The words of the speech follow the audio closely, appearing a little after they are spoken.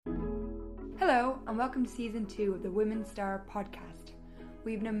Hello and welcome to Season 2 of the Women's Star podcast.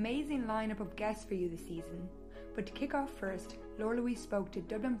 We have an amazing lineup of guests for you this season, but to kick off first, Laura Louise spoke to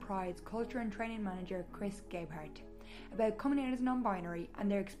Dublin Pride's Culture and Training Manager Chris Gebhardt about coming out as non-binary and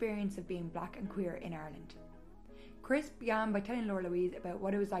their experience of being black and queer in Ireland. Chris began by telling Laura Louise about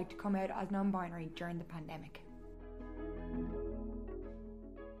what it was like to come out as non-binary during the pandemic.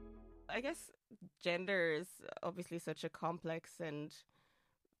 I guess gender is obviously such a complex and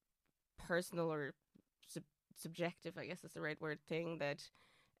personal or subjective, I guess is the right word, thing that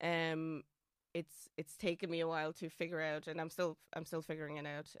it's taken me a while to figure out, and I'm still figuring it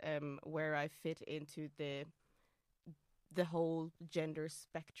out, where I fit into the whole gender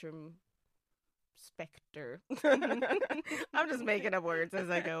spectre. I'm just making up words as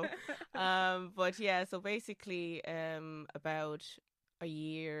I go. But yeah, so basically about a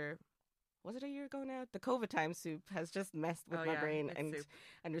year. Was it a year ago now? The COVID time soup has just messed with my brain and soup.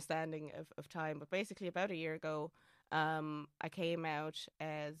 Understanding of time. But basically about a year ago, I came out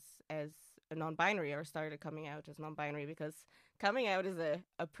as a non-binary, or started coming out as non-binary, because coming out is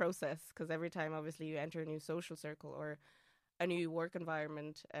a process, because every time obviously you enter a new social circle or a new work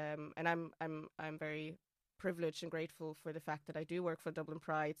environment, and I'm very privileged and grateful for the fact that I do work for Dublin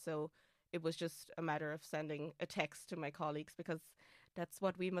Pride, so it was just a matter of sending a text to my colleagues, because that's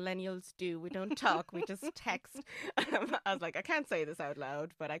what we millennials do. We don't talk, we just text. I was like, I can't say this out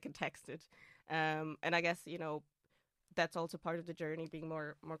loud, but I can text it. And I guess, that's also part of the journey, being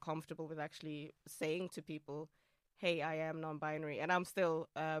more comfortable with actually saying to people, hey, I am non-binary. And I'm still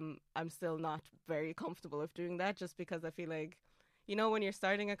not very comfortable with doing that, just because I feel like, when you're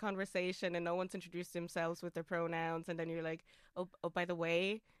starting a conversation and no one's introduced themselves with their pronouns, and then you're like, oh, by the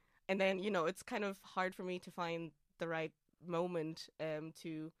way, and then, it's kind of hard for me to find the right moment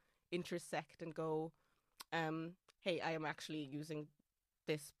to intersect and go, hey, I am actually using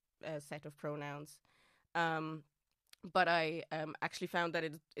this set of pronouns. But I actually found that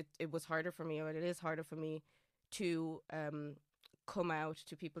it was harder for me, or it is harder for me to come out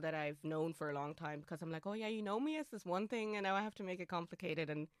to people that I've known for a long time, because I'm like, oh yeah, you know me as this one thing, and now I have to make it complicated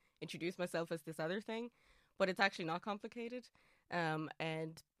and introduce myself as this other thing. But it's actually not complicated.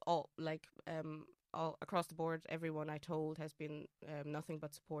 And all across the board, everyone I told has been nothing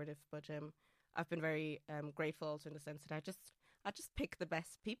but supportive. But I've been very grateful also, in the sense that I just pick the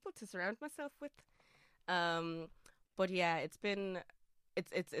best people to surround myself with. But yeah, it's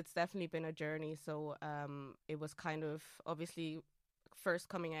definitely been a journey. So it was kind of obviously first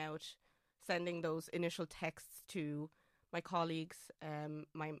coming out, sending those initial texts to my colleagues,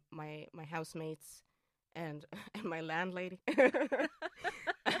 my housemates, and my landlady.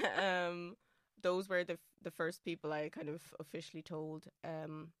 Those were the first people I kind of officially told, I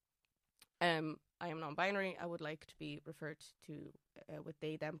am non-binary. I would like to be referred to with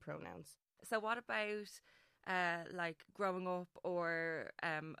they them pronouns. So what about like growing up, or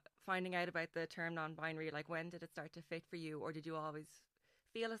finding out about the term non-binary? Like, when did it start to fit for you, or did you always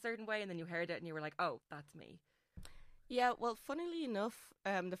feel a certain way and then you heard it and you were like, oh, that's me? Yeah, well, funnily enough,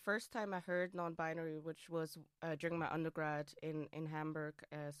 the first time I heard non-binary, which was during my undergrad in Hamburg,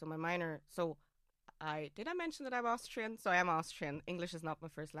 so my minor, did I mention that I'm Austrian? So I am Austrian. English is not my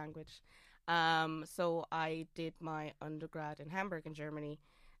first language. So I did my undergrad in Hamburg in Germany,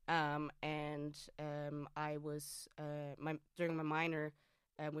 and I was, during my minor,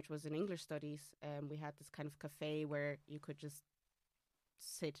 which was in English studies, we had this kind of cafe where you could just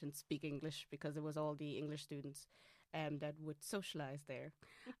sit and speak English, because it was all the English students that would socialize there.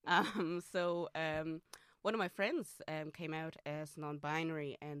 So one of my friends came out as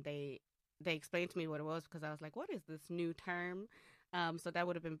non-binary, and they explained to me what it was, because I was like, what is this new term? So that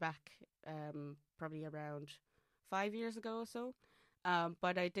would have been back probably around 5 years ago or so.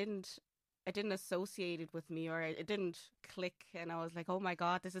 But I didn't associate it with me, or it didn't click, and I was like, oh my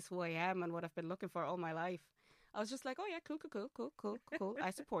God, this is who I am and what I've been looking for all my life. I was just like, oh yeah, cool.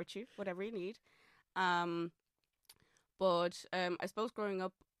 I support you, whatever you need. But I suppose growing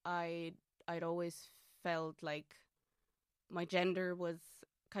up, I'd always felt like my gender was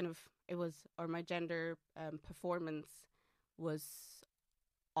my gender performance was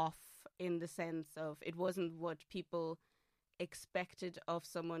off, in the sense of it wasn't what people expected of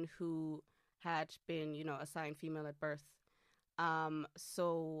someone who had been, assigned female at birth.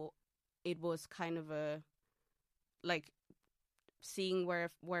 So it was kind of seeing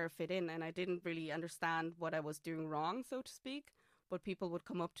where I fit in, and I didn't really understand what I was doing wrong, so to speak. But people would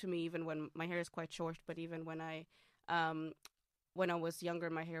come up to me, even when my hair is quite short, but even when I was younger,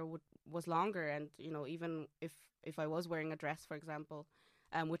 my hair was longer, and even if I was wearing a dress, for example,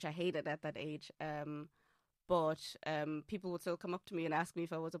 which I hated at that age, But people would still come up to me and ask me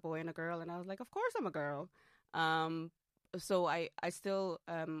if I was a boy and a girl, and I was like, of course I'm a girl. So I still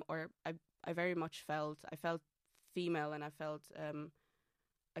I very much I felt female, and I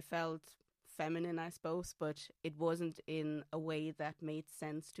felt feminine, I suppose, but it wasn't in a way that made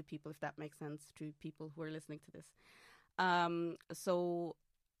sense to people, if that makes sense to people who are listening to this. So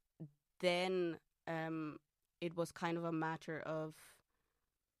then it was kind of a matter of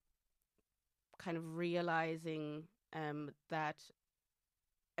kind of realizing that,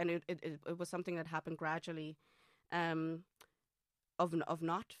 and it was something that happened gradually, of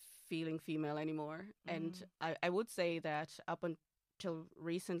not feeling female anymore. And I would say that up until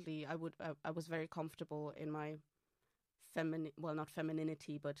recently, I was very comfortable in my not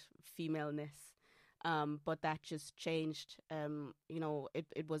femininity, but femaleness. But that just changed.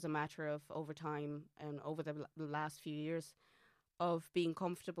 It was a matter of over time and over the last few years of being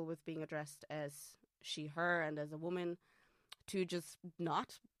comfortable with being addressed as she, her, and as a woman, to just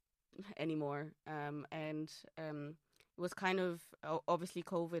not anymore. It was kind of obviously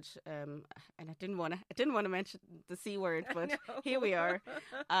COVID, and I didn't want to mention the C word, but here we are.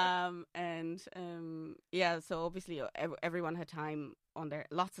 So obviously everyone had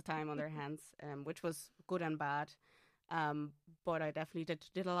lots of time on their hands, which was good and bad. But I definitely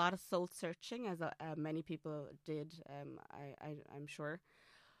did a lot of soul searching, as many people did. I'm sure.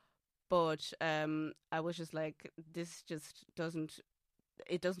 But I was just like, this just doesn't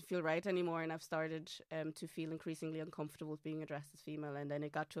feel right anymore, and I've started to feel increasingly uncomfortable with being addressed as female. And then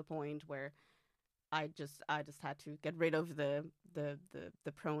it got to a point where I just had to get rid of the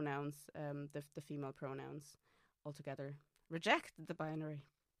pronouns, the female pronouns altogether. Reject the binary.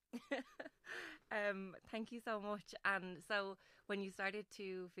 Thank you so much. And so when you started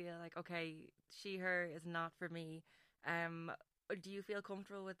to feel like, okay, she, her is not for me, do you feel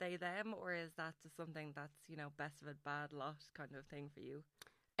comfortable with they, them, or is that just something that's, best of a bad lot kind of thing for you?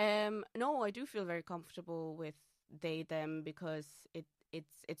 No, I do feel very comfortable with they, them, because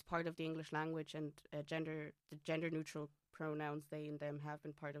it's part of the English language, and the gender neutral pronouns they and them have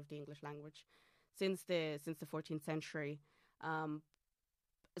been part of the English language since the 14th century.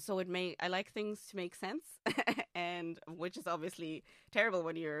 So I like things to make sense, and which is obviously terrible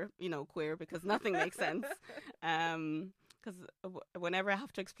when you're queer, because nothing makes sense. Because whenever I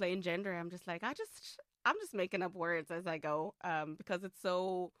have to explain gender, I'm just like, I'm just making up words as I go, because it's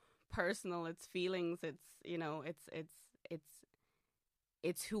so personal. It's feelings. It's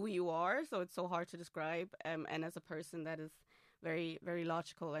who you are. So it's so hard to describe. And as a person that is very, very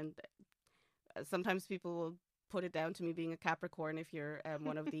logical, and sometimes people will put it down to me being a Capricorn, if you're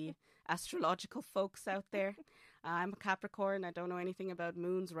one of the astrological folks out there. I'm a Capricorn. I don't know anything about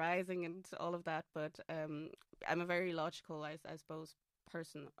moons rising and all of that, but I'm a very logical, I suppose,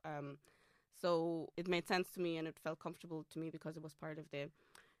 person. So it made sense to me, and it felt comfortable to me because it was part of the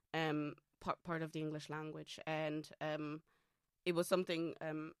part of the English language. And it was something,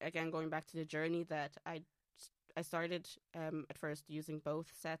 again, going back to the journey, that I started at first using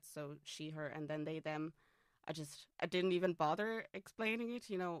both sets, so she, her, and then they, them. I didn't even bother explaining it,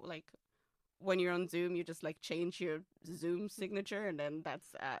 like when you're on Zoom, you just like change your Zoom signature, and then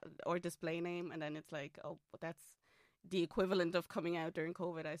that's or display name, and then it's like, oh, that's the equivalent of coming out during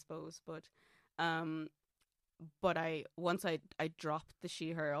COVID, I suppose. But once I dropped the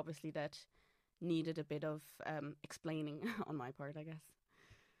she, her, obviously that needed a bit of explaining on my part, I guess.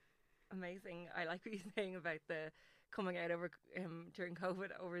 Amazing. I like what you're saying about the coming out over during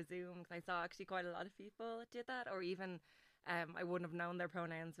COVID over Zoom, because I saw actually quite a lot of people did that, or even I wouldn't have known their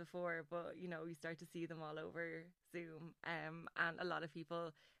pronouns before, but you start to see them all over Zoom, and a lot of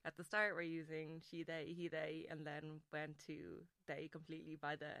people at the start were using she, they, he, they, and then went to they completely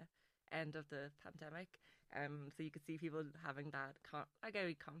by the end of the pandemic. So you could see people having that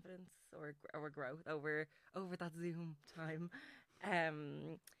confidence or growth over that Zoom time.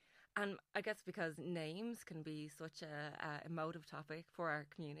 And I guess because names can be such a emotive topic for our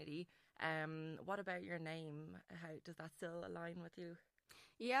community, what about your name? How does that still align with you?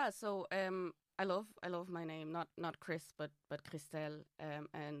 Yeah, so I love my name, not Chris, but Christelle,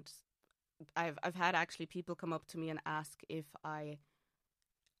 and I've had actually people come up to me and ask if I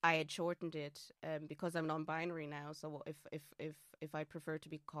had shortened it, because I'm non-binary now. So if I prefer to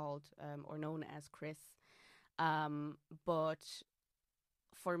be called or known as Chris, but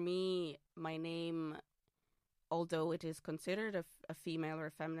for me, my name, although it is considered a female or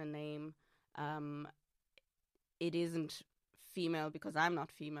a feminine name, it isn't female because I'm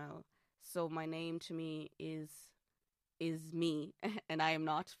not female. So my name to me is me, and I am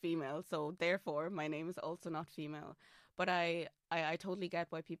not female. So therefore, my name is also not female. But I totally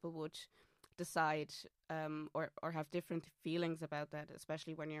get why people would decide or have different feelings about that,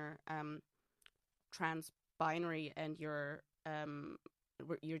 especially when you're trans binary and you're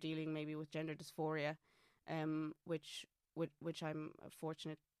dealing maybe with gender dysphoria, which I'm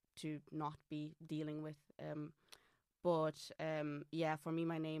fortunate to not be dealing with. But yeah, for me,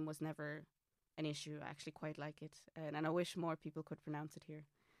 my name was never an issue. I actually quite like it, and I wish more people could pronounce it here.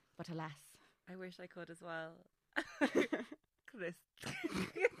 But alas, I wish I could as well.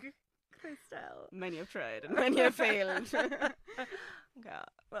 Christelle. Many have tried and many have failed. Yeah,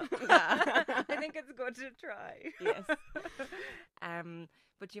 well, yeah. I think it's good to try. Yes.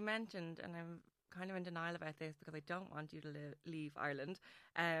 But you mentioned, and I'm kind of in denial about this because I don't want you to leave Ireland.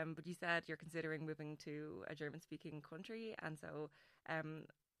 But you said you're considering moving to a German-speaking country, and so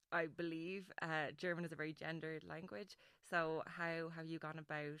I believe German is a very gendered language. So how have you gone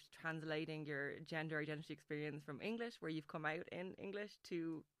about translating your gender identity experience from English, where you've come out in English,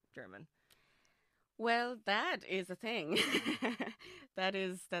 to German? Well, that is a thing. that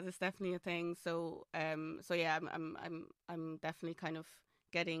is definitely a thing. So yeah, I'm definitely kind of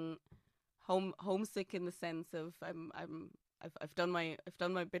getting homesick in the sense of I've done my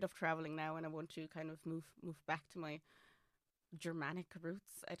bit of traveling now, and I want to kind of move back to my Germanic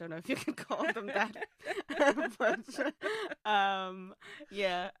roots. I don't know if you can call them that,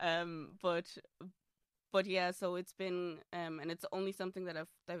 but yeah. So it's been and it's only something that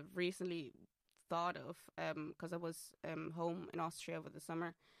I've recently thought of because I was home in Austria over the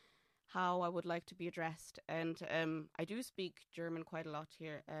summer, how I would like to be addressed. And I do speak German quite a lot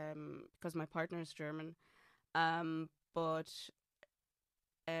here because my partner is German, but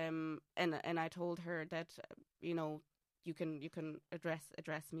and I told her that you can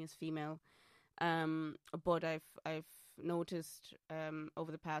address me as female, but I've noticed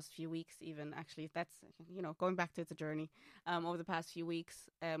over the past few weeks, even actually, that's going back to, it's a journey, over the past few weeks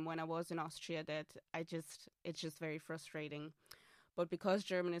when I was in Austria, that it's just very frustrating. But because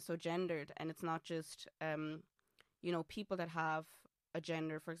German is so gendered, and it's not just people that have a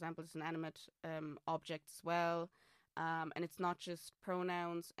gender, for example, it's an animate object as well, and it's not just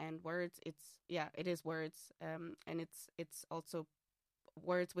pronouns and words, it is words, and it's also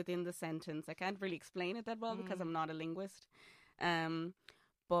words within the sentence. I can't really explain it that well because I'm not a linguist,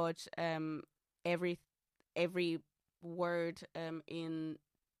 but every word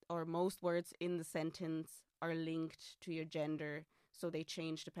or most words in the sentence are linked to your gender, so they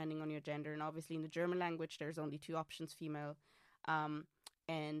change depending on your gender. And obviously in the German language there's only two options, female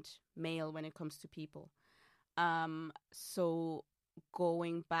and male, when it comes to people. So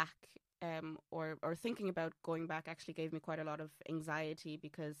going back or thinking about going back actually gave me quite a lot of anxiety,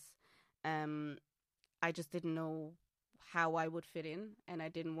 because I just didn't know how I would fit in, and I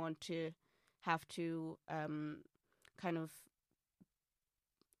didn't want to have to kind of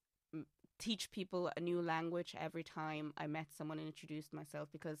teach people a new language every time I met someone and introduced myself,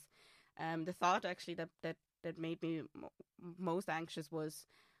 because the thought actually that made me most anxious was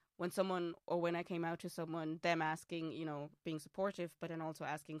when I came out to someone, them asking, being supportive, but then also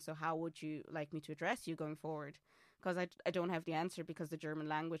asking, so how would you like me to address you going forward? Because I don't have the answer, because the German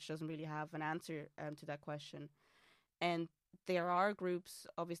language doesn't really have an answer to that question. And there are groups,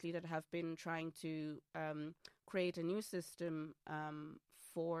 obviously, that have been trying to create a new system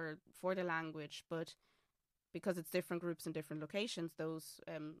for the language, but because it's different groups in different locations, those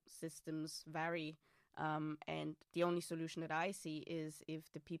systems vary. And the only solution that I see is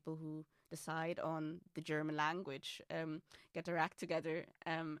if the people who decide on the German language get their act together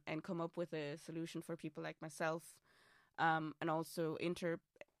and come up with a solution for people like myself, and also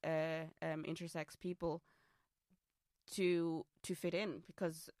intersex people to fit in,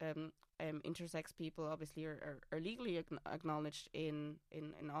 because intersex people obviously are legally acknowledged in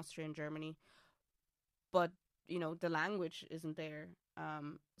Austria and Germany, but the language isn't there.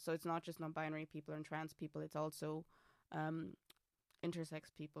 So it's not just non-binary people and trans people, it's also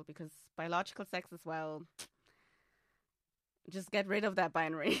intersex people, because biological sex as well, just get rid of that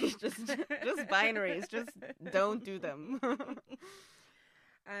binary. just binaries, just don't do them.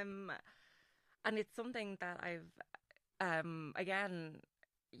 And it's something that I've again,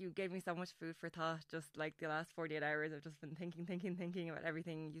 you gave me so much food for thought. Just like the last 48 hours, I've just been thinking about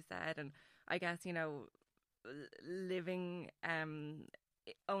everything you said. And I guess, living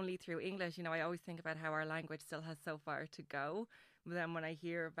only through English, I always think about how our language still has so far to go. But then when I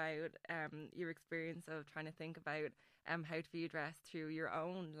hear about your experience of trying to think about how to be addressed through your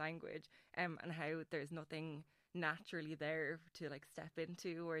own language, and how there's nothing naturally there to like step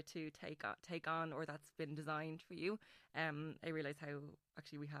into or to take on, or that's been designed for you. I realize how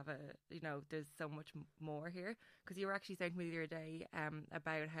actually we have there's so much more here, because you were actually saying to me the other day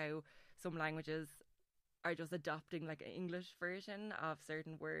about how some languages are just adopting like an English version of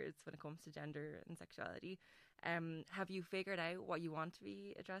certain words when it comes to gender and sexuality. Have you figured out what you want to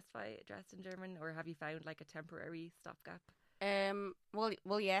be addressed in German, or have you found like a temporary stopgap?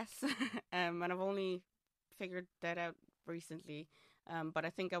 Well, yes, and I've only figured that out recently. But I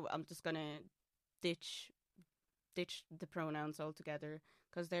think I'm just gonna ditch the pronouns altogether,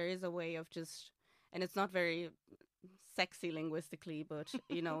 because there is a way of just, and it's not very sexy linguistically, but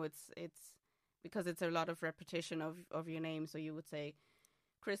it's because it's a lot of repetition of your name. So you would say,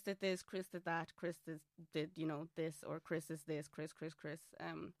 Chris did this, Chris did that, Chris did this, or Chris is this, Chris.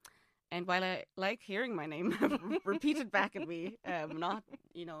 And while I like hearing my name repeated back at me, not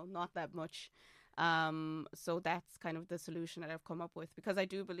that much. So that's kind of the solution that I've come up with, because I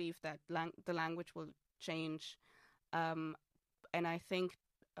do believe that the language will change, and I think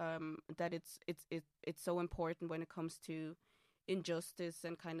that it's so important when it comes to injustice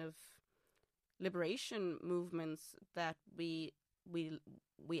and kind of liberation movements, that we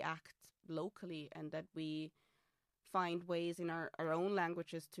act locally, and that we find ways in our own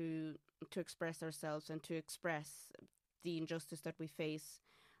languages to express ourselves and to express the injustice that we face,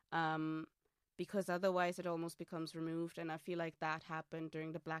 because otherwise it almost becomes removed. And I feel like that happened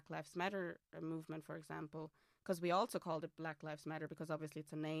during the Black Lives Matter movement, for example, because we also called it Black Lives Matter because obviously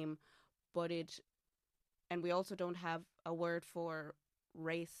it's a name, and we also don't have a word for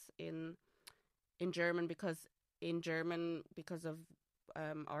race in German, because of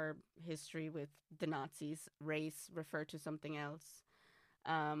our history with the Nazis, race referred to something else.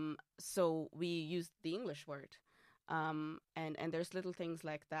 So we used the English word. And there's little things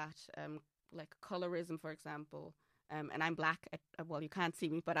like that, like colorism, for example. And I'm black. Well, you can't see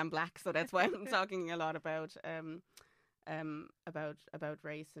me, but I'm black, so that's why I'm talking a lot about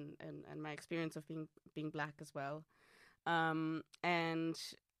race and my experience of being black as well. And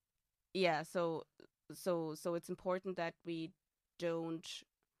yeah, so it's important that we don't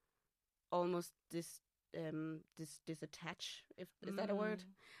almost disattach, if is that a word,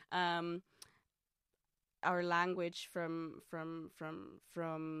 our language from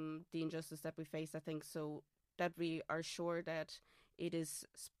the injustice that we face. I think so that we are sure that it is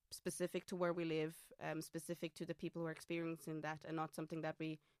specific to where we live, specific to the people who are experiencing that, and not something that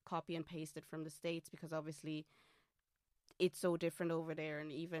we copy and pasted from the States, because obviously it's so different over there,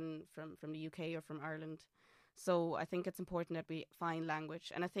 and even from the UK or from Ireland. So I think it's important that we find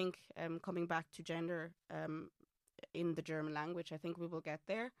language. And I think coming back to gender in the German language, I think we will get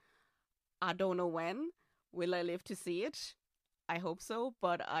there. I don't know when. Will I live to see it? I hope so,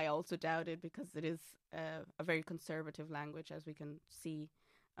 but I also doubt it, because it is a very conservative language, as we can see.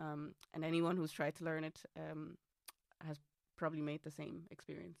 And anyone who's tried to learn it has probably made the same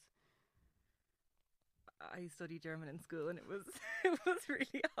experience. I studied German in school, and it was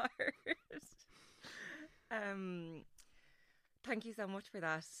really hard. Thank you so much for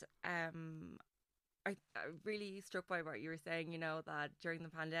that. I'm really struck by what you were saying, that during the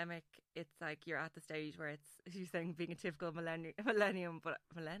pandemic, it's like you're at the stage where you're saying being a typical millennial.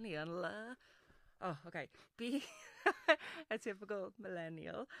 Be a typical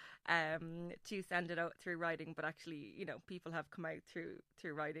millennial, to send it out through writing, but actually, people have come out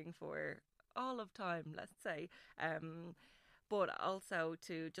through writing for all of time, let's say, but also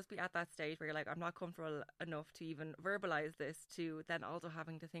to just be at that stage where you're like, I'm not comfortable enough to even verbalize this, to then also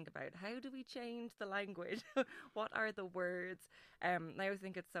having to think about, how do we change the language? What are the words? I always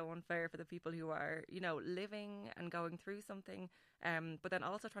think it's so unfair for the people who are, living and going through something, but then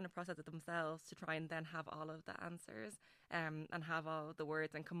also trying to process it themselves, to try and then have all of the answers, and have all the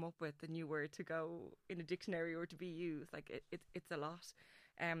words and come up with a new word to go in a dictionary or to be used. Like it's a lot.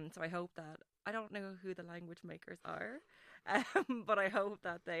 So I hope that, I don't know who the language makers are, but I hope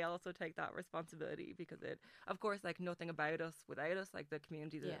that they also take that responsibility, because it, of course, like nothing about us without us, like the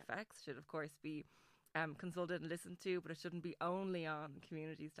community that it affects should of course be consulted and listened to, but it shouldn't be only on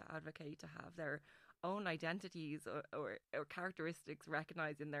communities to advocate to have their own identities or characteristics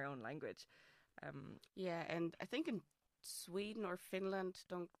recognised in their own language. And I think in Sweden or Finland,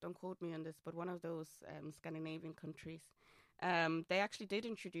 don't quote me on this, but one of those Scandinavian countries, they actually did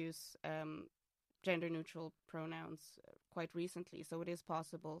introduce gender-neutral pronouns quite recently, so it is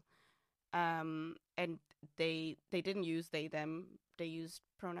possible. And they didn't use they, them. They used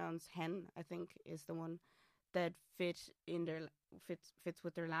pronouns hen, I think, is the one that fits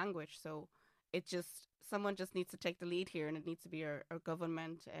with their language. So someone needs to take the lead here, and it needs to be our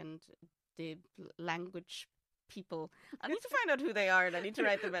government and the language people. I need to find out who they are, and I need to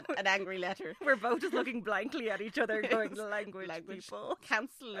write them an angry letter. We're both just looking blankly at each other, going, language people.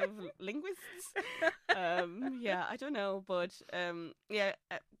 Council of Linguists. Yeah, I don't know, but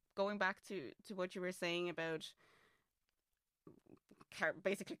going back to what you were saying about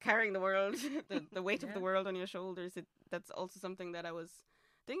basically carrying the world, the weight of the world on your shoulders, that's also something that I was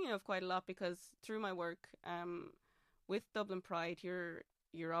thinking of quite a lot, because through my work with Dublin Pride,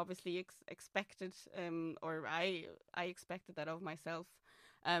 you're obviously expected, or I expected that of myself,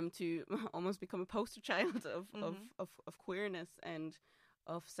 to almost become a poster child of queerness and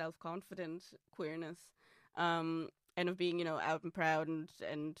of self-confident queerness, and of being, out and proud,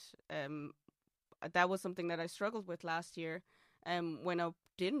 and that was something that I struggled with last year, when I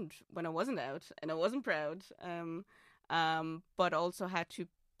wasn't out and I wasn't proud, but also had to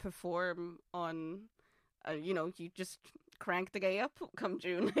perform on, you just crank the gay up come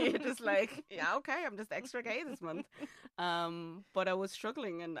June. You're just like, yeah, okay, I'm just extra gay this month. But I was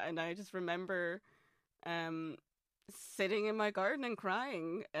struggling, and I just remember sitting in my garden and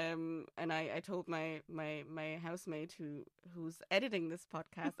crying. And I told my housemate who's editing this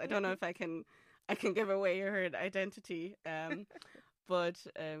podcast, I don't know if I can give away her identity. But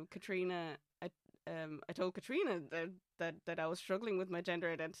Katrina, I told Katrina that I was struggling with my gender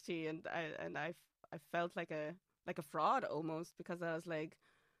identity, and I felt like a fraud almost, because I was like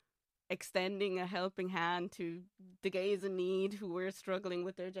extending a helping hand to the gays in need who were struggling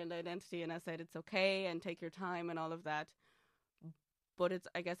with their gender identity, and I said it's okay and take your time and all of that. But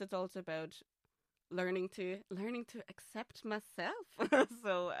I guess it's also about learning to accept myself.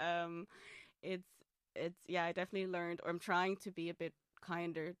 So it's I definitely learned, or I'm trying to be a bit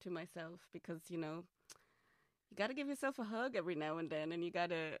kinder to myself, because you got to give yourself a hug every now and then, and you got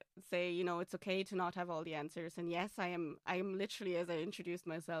to say, it's okay to not have all the answers. And yes, I am literally, as I introduced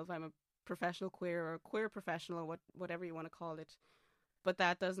myself, I'm a professional queer, or queer professional, or whatever you want to call it. But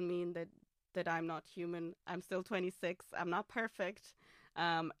that doesn't mean that I'm not human. I'm still 26. I'm not perfect.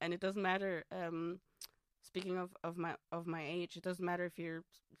 And it doesn't matter. Speaking of my age, it doesn't matter if you're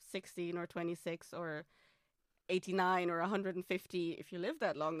 16 or 26 or 89 or 150. If you live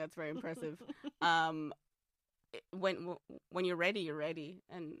that long, that's very impressive. When you're ready, you're ready,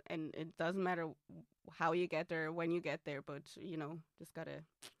 and it doesn't matter how you get there, when you get there, but just gotta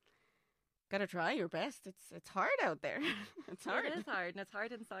try your best. It's hard out there. It's hard. It is hard, and it's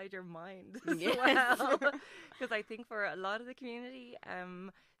hard inside your mind Yes. as well. Because I think for a lot of the community,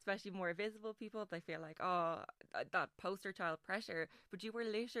 especially more visible people, they feel like, that poster child pressure. But you were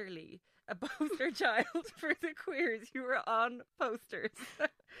literally a poster child for the queers. You were on posters.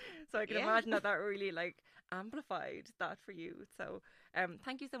 So I can imagine that really amplified that for you. So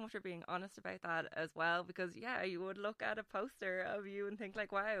thank you so much for being honest about that as well, because you would look at a poster of you and think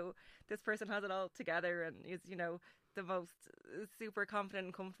like, wow, this person has it all together and is the most super confident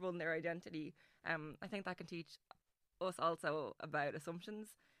and comfortable in their identity. I think that can teach us also about assumptions,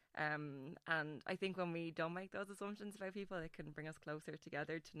 and I think when we don't make those assumptions about people, it can bring us closer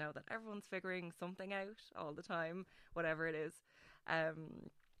together to know that everyone's figuring something out all the time, whatever it is.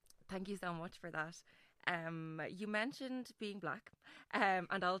 Thank you so much for that. You mentioned being black,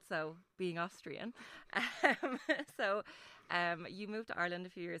 and also being Austrian. So you moved to Ireland a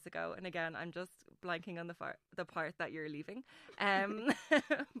few years ago, and again, I'm just blanking on the part that you're leaving.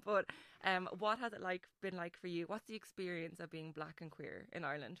 But what has it been like for you? What's the experience of being black and queer in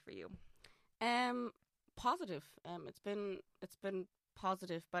Ireland for you? Positive. It's been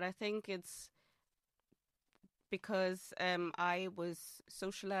positive, but I think it's because I was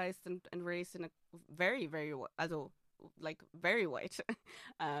socialized and raised in a very, very, very white,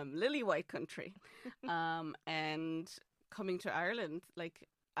 lily white country. And coming to Ireland,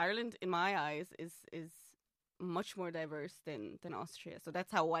 Ireland in my eyes is much more diverse than Austria. So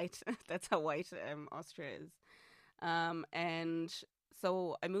that's how white Austria is. And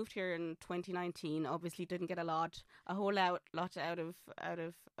so I moved here in 2019. Obviously didn't get a whole lot out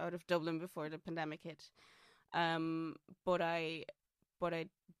of Dublin before the pandemic hit. But I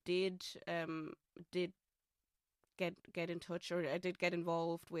did get in touch, or I did get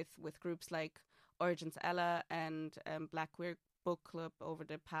involved with groups like Origins Ella and Black Queer Book Club over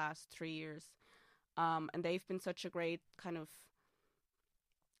the past 3 years, and they've been such a great kind of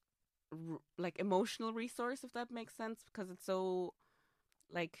emotional resource, if that makes sense, because it's so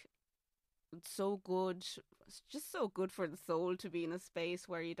good. It's just so good for the soul to be in a space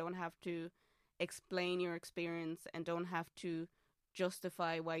where you don't have to explain your experience and don't have to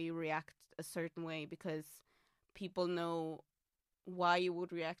justify why you react a certain way, because people know why you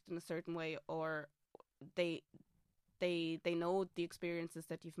would react in a certain way, or they know the experiences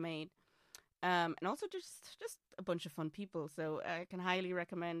that you've made, and also just a bunch of fun people. So I can highly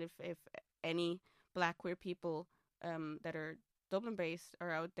recommend if any Black queer people that are Dublin based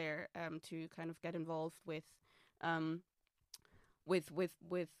are out there to kind of get involved um, with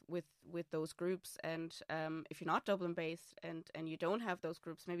those groups. And if you're not Dublin based and you don't have those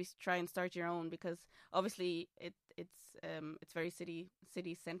groups, maybe try and start your own, because obviously it's very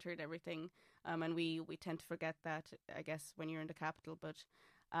city centered, everything, and we tend to forget that, I guess, when you're in the capital. But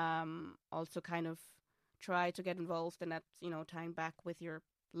also kind of try to get involved in that, tying back with your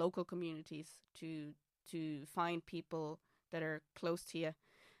local communities to find people that are close to you.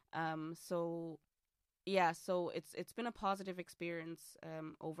 So yeah, so it's been a positive experience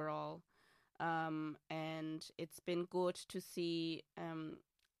overall, and it's been good to see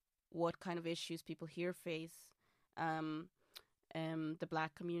what kind of issues people here face, the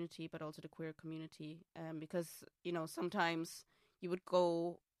Black community, but also the queer community, because sometimes you would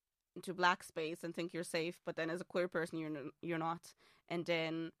go into Black space and think you're safe, but then as a queer person you're not, and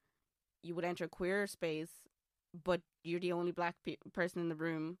then you would enter a queer space, but you're the only Black person in the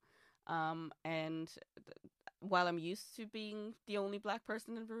room. And while I'm used to being the only Black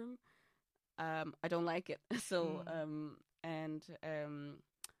person in the room, I don't like it. So,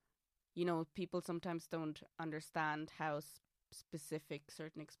 people sometimes don't understand how specific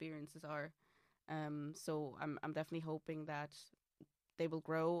certain experiences are. So I'm definitely hoping that they will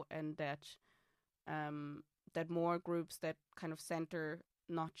grow, and that that more groups that kind of center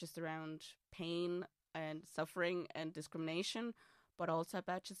not just around pain and suffering and discrimination, but also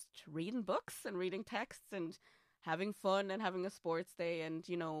about just reading books and reading texts and having fun and having a sports day, and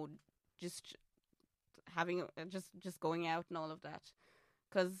just having just going out and all of that.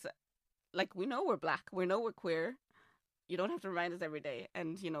 Because we know we're Black, we know we're queer. You don't have to remind us every day,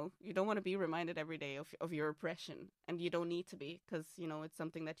 and you don't want to be reminded every day of your oppression, and you don't need to be, because it's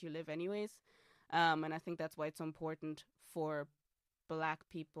something that you live anyways. And I think that's why it's so important for Black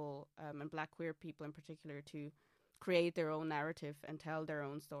people, and Black queer people in particular, to create their own narrative and tell their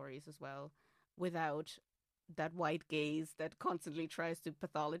own stories as well, without that white gaze that constantly tries to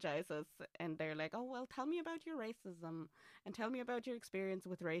pathologize us. And they're like, oh, well, tell me about your racism, and tell me about your experience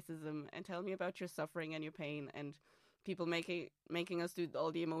with racism, and tell me about your suffering and your pain, and people making us do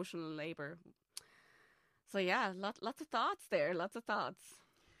all the emotional labor. So yeah, lots of thoughts there, lots of thoughts.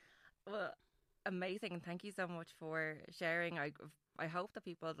 Well, amazing, and thank you so much for sharing. I hope that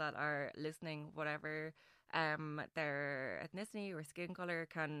people that are listening, whatever their ethnicity or skin color,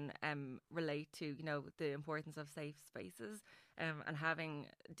 can relate to the importance of safe spaces, and having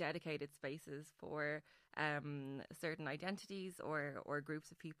dedicated spaces for certain identities or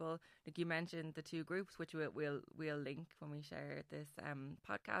groups of people. Like you mentioned, the two groups, which we'll link when we share this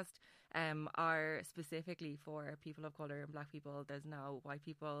podcast, are specifically for people of color and Black people. There's no white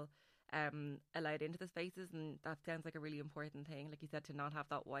people allowed into the spaces, and that sounds like a really important thing, like you said, to not have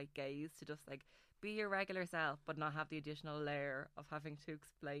that white gaze, to just be your regular self, but not have the additional layer of having to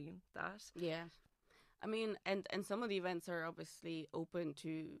explain that. Yeah, I mean, and some of the events are obviously open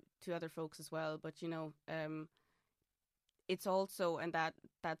to other folks as well, but it's also, and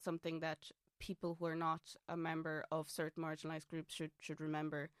that's something that people who are not a member of certain marginalized groups should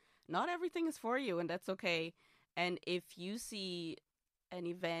remember. Not everything is for you, and that's okay. And if you see an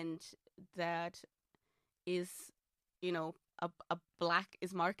event that is, a Black,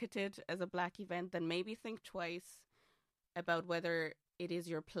 is marketed as a Black event, then maybe think twice about whether it is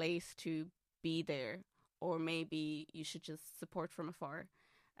your place to be there, or maybe you should just support from afar,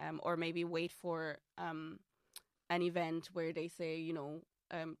 or maybe wait for an event where they say,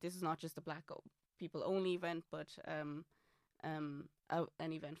 this is not just a Black people only event, but an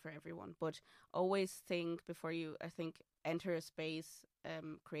event for everyone. But always think before you, I think, enter a space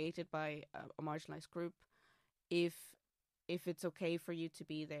created by a marginalized group, if it's okay for you to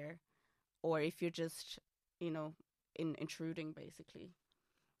be there, or if you're just intruding, basically.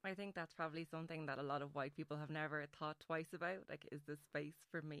 I think that's probably something that a lot of white people have never thought twice about. Like, is this space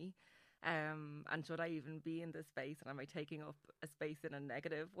for me? And should I even be in this space? And am I taking up a space in a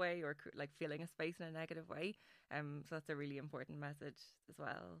negative way, or filling a space in a negative way? So that's a really important message as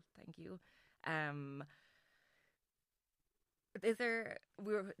well. Thank you. Is there,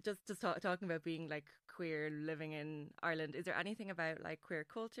 we were just talking about being queer living in Ireland. Is there anything about queer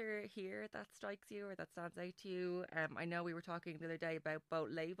culture here that strikes you or that stands out to you? I know we were talking the other day about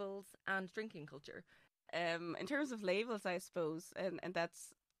both labels and drinking culture. In terms of labels, I suppose, and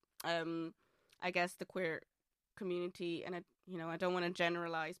that's I guess the queer community, and I don't want to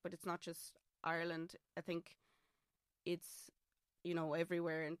generalize, but it's not just Ireland. I think it's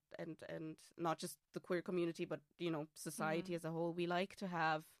everywhere, and not just the queer community, but society as a whole. We like to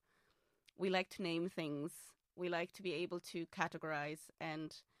have we like to name things. We like to be able to categorize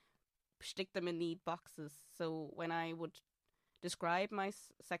and stick them in neat boxes. So when I would describe my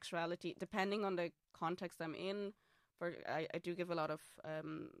sexuality, depending on the context I'm in, I do give a lot of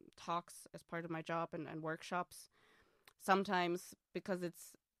talks as part of my job and workshops. Sometimes because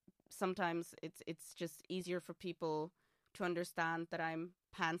it's just easier for people to understand that I'm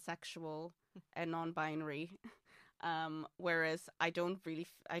pansexual and non-binary, whereas I don't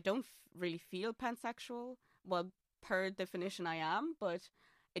really feel pansexual. Well, per definition, I am, but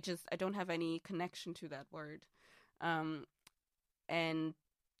I don't have any connection to that word, and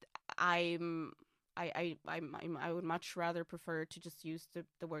I would much rather prefer to just use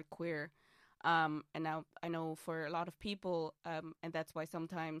the word queer. And now I know for a lot of people, and that's why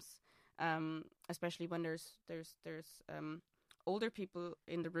sometimes, especially when there's older people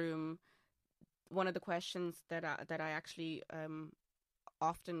in the room, one of the questions that I actually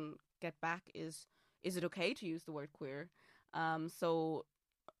often get back is it okay to use the word queer? So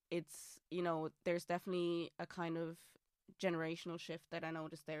it's, there's definitely a kind of generational shift that I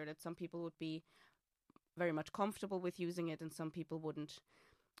noticed there, that some people would be very much comfortable with using it and some people wouldn't.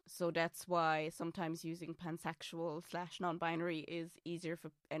 So that's why sometimes using pansexual / non-binary is easier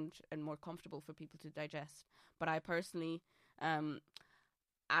for and more comfortable for people to digest. But I personally, I'm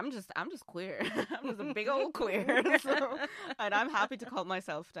just queer. I'm just a big old queer. And I'm happy to call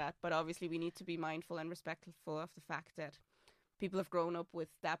myself that. But obviously we need to be mindful and respectful of the fact that people have grown up with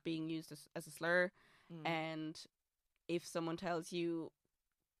that being used as a slur. And if someone tells you,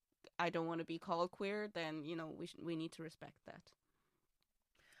 I don't want to be called queer, then, we need to respect that.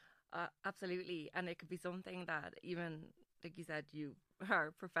 Absolutely. And it could be something that even, like you said, you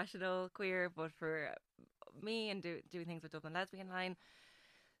are professional queer, but for me and doing things with Dublin Lesbian Line,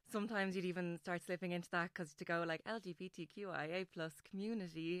 sometimes you'd even start slipping into that because to go like LGBTQIA plus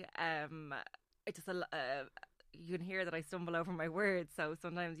community, it just you can hear that I stumble over my words, so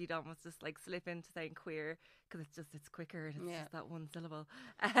sometimes you'd almost just like slip into saying queer because it's quicker and it's just that one syllable.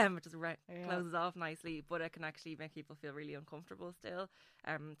 It just closes off nicely, but it can actually make people feel really uncomfortable still.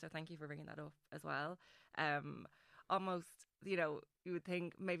 So thank you for bringing that up as well. Almost, you would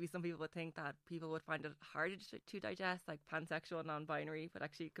think maybe some people would think that people would find it harder to digest, like pansexual, non-binary, but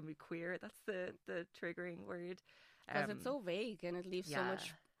actually it can be queer. That's the triggering word. Because it's so vague and it leaves so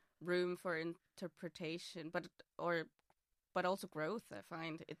much room for interpretation, but also growth. I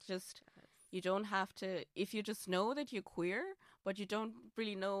find it's just, you don't have to, if you just know that you're queer but you don't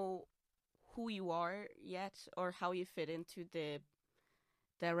really know who you are yet or how you fit into the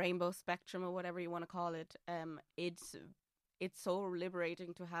rainbow spectrum or whatever you want to call it, it's so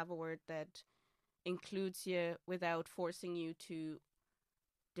liberating to have a word that includes you without forcing you to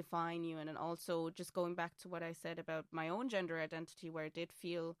define you. And then also just going back to what I said about my own gender identity, where I did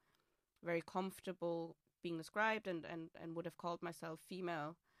feel very comfortable being described and would have called myself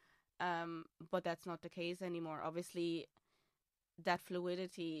female, but that's not the case anymore. Obviously that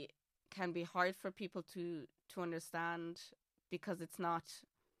fluidity can be hard for people to understand because it's not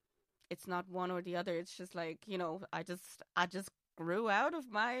one or the other. It's just like, I just grew out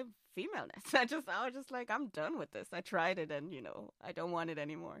of my femaleness. I was just like, I'm done with this. I tried it and I don't want it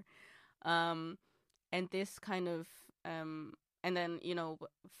anymore. And this kind of and then,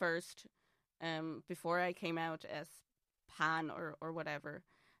 first, before I came out as pan or whatever,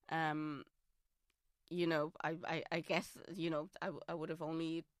 I guess, I would have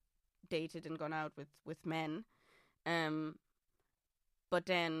only dated and gone out with men. But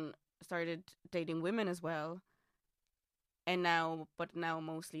then started dating women as well. And now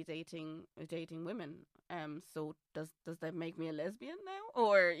mostly dating women. So does that make me a lesbian now?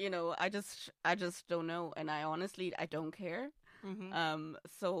 Or, I just don't know. And I honestly don't care. Mm-hmm.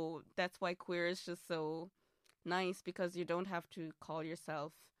 So that's why queer is just so nice, because you don't have to call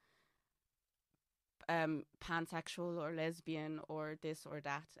yourself pansexual or lesbian or this or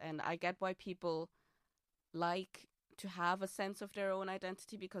that. And I get why people like to have a sense of their own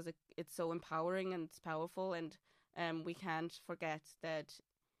identity, because it's so empowering and it's powerful. And we can't forget that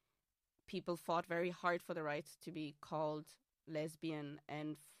people fought very hard for the right to be called lesbian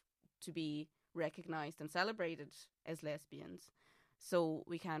and to be recognized and celebrated as lesbians. So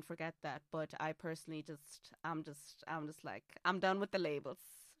we can't forget that. But I personally I'm just like, I'm done with the labels.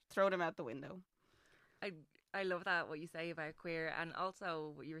 Throw them out the window. I love that, what you say about queer, and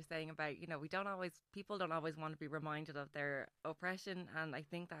also what you were saying about, people don't always want to be reminded of their oppression. And I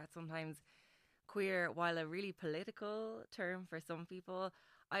think that sometimes queer, while a really political term for some people,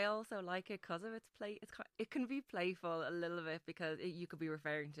 I also like it because of its play. It can be playful a little bit, because you could be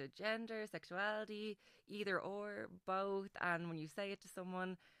referring to gender, sexuality, either or, both. And when you say it to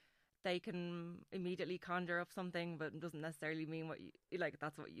someone, they can immediately conjure up something, but it doesn't necessarily mean what you like.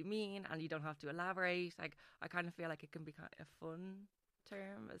 That's what you mean, and you don't have to elaborate. Like, I kind of feel like it can be kind of a fun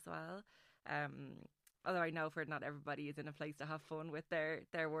term as well. Although I know for not everybody is in a place to have fun with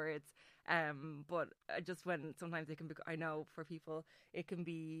their words. But I just when sometimes it can be, I know for people it can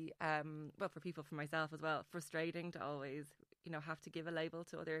be, well, for people, for myself as well, frustrating to always, have to give a label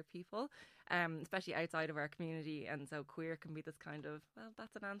to other people, especially outside of our community. And so queer can be this kind of, well,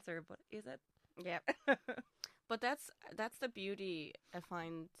 that's an answer, but is it? Yeah. But that's the beauty, I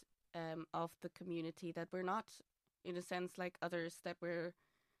find, of the community, that we're not, in a sense, like others, that we're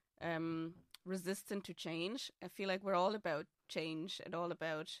resistant to change. I feel like we're all about change and all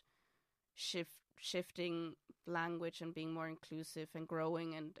about shifting language and being more inclusive and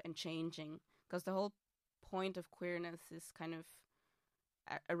growing and changing, because the whole point of queerness is kind of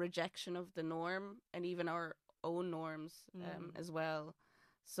a rejection of the norm and even our own norms as well.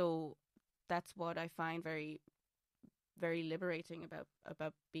 So that's what I find very, very liberating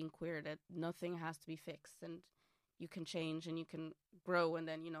about being queer, that nothing has to be fixed and you can change and you can grow. And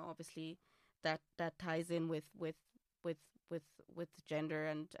then, obviously that ties in with gender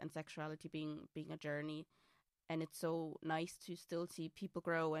and sexuality being a journey. And it's so nice to still see people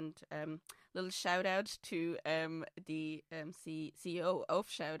grow. And little shout out to the CEO of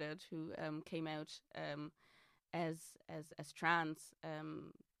Shout Out, who came out as trans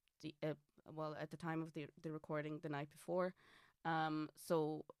well, at the time of the recording the night before.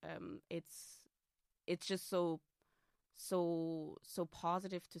 So it's just so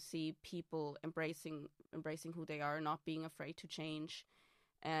positive to see people embracing who they are, not being afraid to change.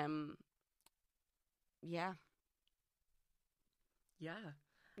 Yeah,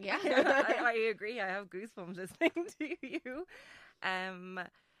 I agree. I have goosebumps listening to you.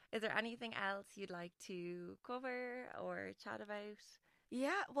 Is there anything else you'd like to cover or chat about?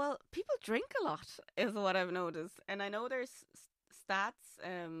 Yeah, well, people drink a lot is what I've noticed, and I know there's stats.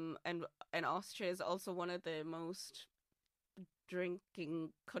 And Austria is also one of the most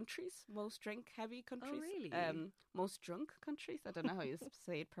drinking countries, most drink heavy countries. Oh, really? Most drunk countries. I don't know how you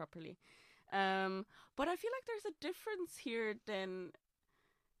say it properly. But I feel like there's a difference here than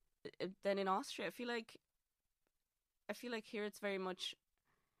in Austria. I feel like here it's very much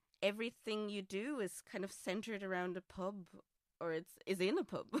everything you do is kind of centered around a pub, or is in a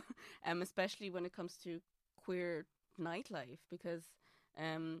pub. Especially when it comes to queer nightlife, because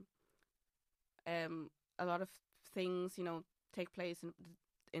a lot of things, take place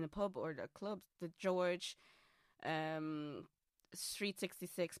in a pub or a club. The George, Street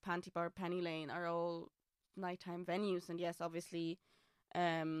 66, Panty Bar, Penny Lane are all nighttime venues. And yes, obviously,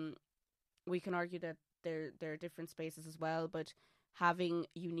 we can argue that there are different spaces as well, but having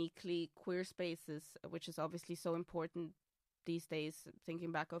uniquely queer spaces, which is obviously so important these days,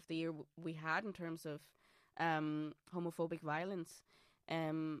 thinking back of the year we had in terms of homophobic violence,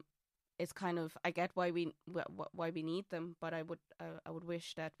 it's kind of, I get why we need them, but I would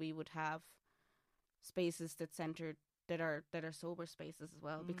wish that we would have spaces that are sober spaces as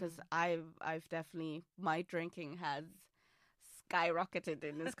well, because I've definitely, my drinking has skyrocketed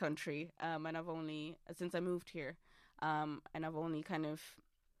in this country, and I've only, since I moved here, and I've only kind of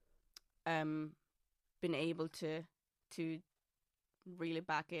been able to reel it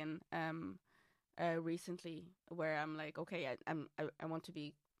back in recently, where I'm like, okay, I want to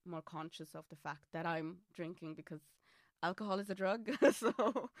be more conscious of the fact that I'm drinking, because alcohol is a drug.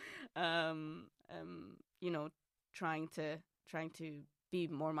 So trying to be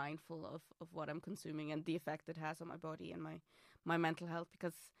more mindful of what I'm consuming and the effect it has on my body and my mental health,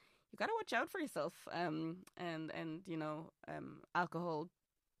 because you gotta watch out for yourself, and alcohol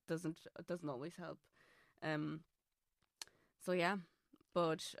doesn't always help. So yeah,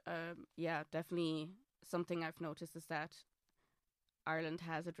 but yeah, definitely something I've noticed is that Ireland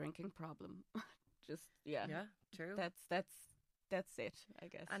has a drinking problem. Just yeah, true. That's it, I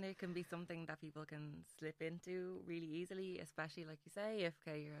guess. And it can be something that people can slip into really easily, especially like you say, if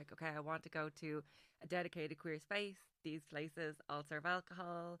you're like, okay, I want to go to a dedicated queer space. These places all serve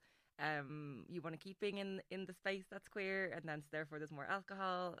alcohol. You want to keep being in the space that's queer, and then therefore there's more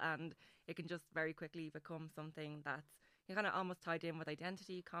alcohol, and it can just very quickly become something that's kind of almost tied in with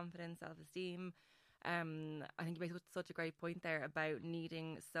identity, confidence, self-esteem. I think you made such a great point there about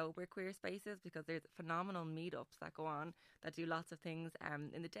needing sober queer spaces, because there's phenomenal meetups that go on that do lots of things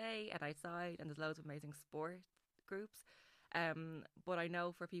in the day and outside, and there's loads of amazing sport groups. But I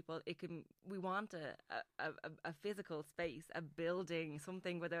know for people, we want a physical space, a building,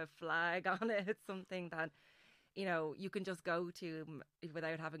 something with a flag on it, something that you can just go to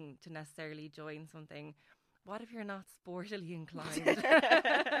without having to necessarily join something. what if you're not sportily inclined?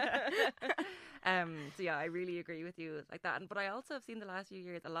 So yeah, I really agree with you like that. But I also have seen the last few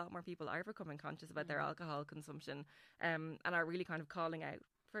years a lot more people are becoming conscious about their alcohol consumption, and are really kind of calling out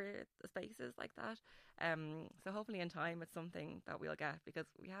for the spaces like that. So hopefully in time it's something that we'll get, because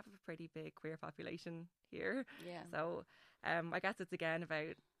we have a pretty big queer population here. Yeah. So I guess it's again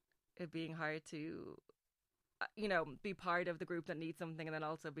about it being hard to be part of the group that needs something, and then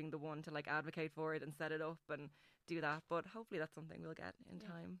also being the one to like advocate for it and set it up and do that. But hopefully that's something we'll get in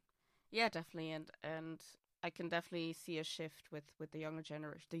time. Yeah, definitely, and I can definitely see a shift with the younger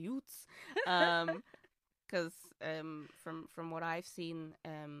generation, the youths, because from what I've seen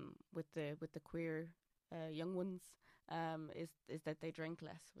with the queer young ones, is that they drink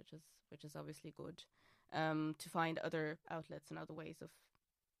less, which is obviously good, to find other outlets and other ways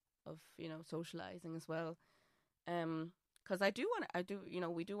of socializing as well, because we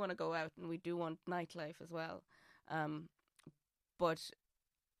do want to go out and we do want nightlife as well, but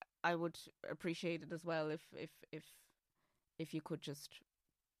I would appreciate it as well if you could just,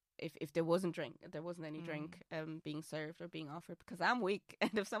 if there wasn't any drink being served or being offered, because I'm weak,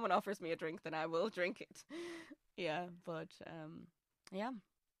 and if someone offers me a drink, then I will drink it. Yeah, but yeah.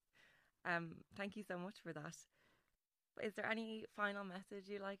 Thank you so much for that. Is there any final message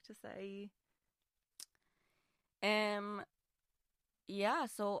you'd like to say? Yeah,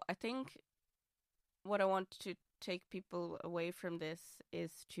 so I think what I want to take people away from this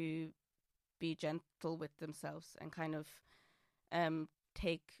is to be gentle with themselves and kind of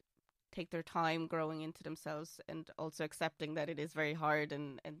take their time growing into themselves, and also accepting that it is very hard,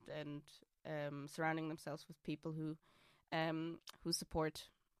 and surrounding themselves with people who support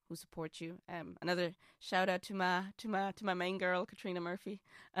you. Another shout out to my main girl, Katrina Murphy,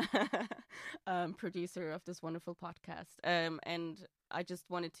 producer of this wonderful podcast. And I just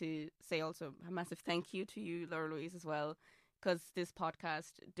wanted to say also a massive thank you to you, Laura Louise, as well, because this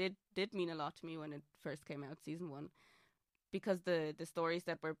podcast did mean a lot to me when it first came out, season 1, because the stories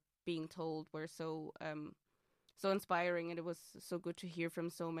that were being told were so inspiring, and it was so good to hear from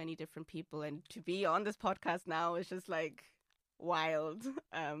so many different people, and to be on this podcast now is just like wild.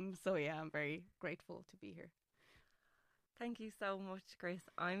 So yeah, I'm very grateful to be here. Thank you so much, Chris.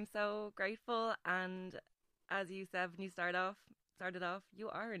 I'm so grateful, and as you said when you started off, you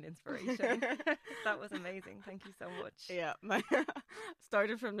are an inspiration. That was amazing. Thank you so much. Yeah,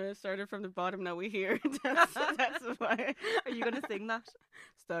 started from the bottom, now we're here. That's why. Are you going to sing that?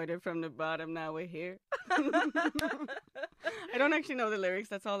 Started from the bottom, now we're here. I don't actually know the lyrics,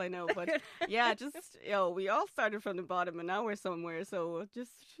 that's all I know, but yeah, just we all started from the bottom and now we're somewhere, so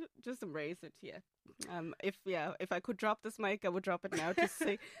just embrace it. Yeah. If I could drop this mic, I would drop it now to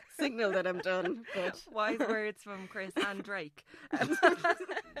signal that I'm done. But wise words from Chris and Drake.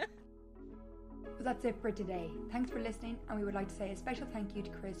 So that's it for today. Thanks for listening, and we would like to say a special thank you to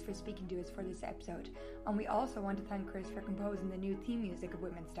Chris for speaking to us for this episode, and we also want to thank Chris for composing the new theme music of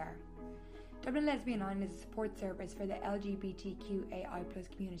Women's Star. Dublin Lesbian Line is a support service for the LGBTQAI+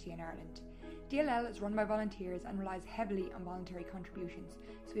 community in Ireland. DLL is run by volunteers and relies heavily on voluntary contributions,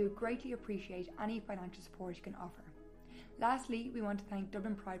 so we would greatly appreciate any financial support you can offer. Lastly, we want to thank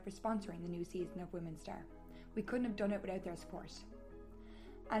Dublin Pride for sponsoring the new season of Women's Star. We couldn't have done it without their support.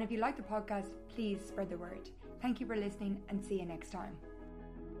 And if you like the podcast, please spread the word. Thank you for listening, and see you next time.